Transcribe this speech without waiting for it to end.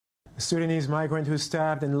A Sudanese migrant who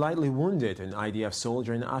stabbed and lightly wounded an IDF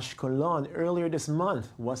soldier in Ashkelon earlier this month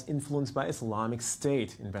was influenced by Islamic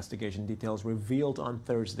State. Investigation details revealed on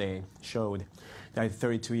Thursday showed that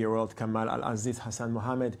 32-year-old Kamal al-Aziz Hassan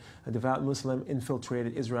Mohammed, a devout Muslim,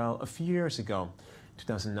 infiltrated Israel a few years ago. In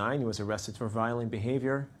 2009, he was arrested for violent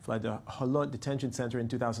behavior, fled the Holot detention center in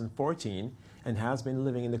 2014, and has been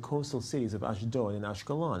living in the coastal cities of Ashdod and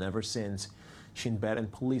Ashkelon ever since. Shin Bet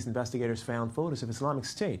and police investigators found photos of Islamic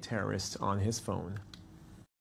State terrorists on his phone.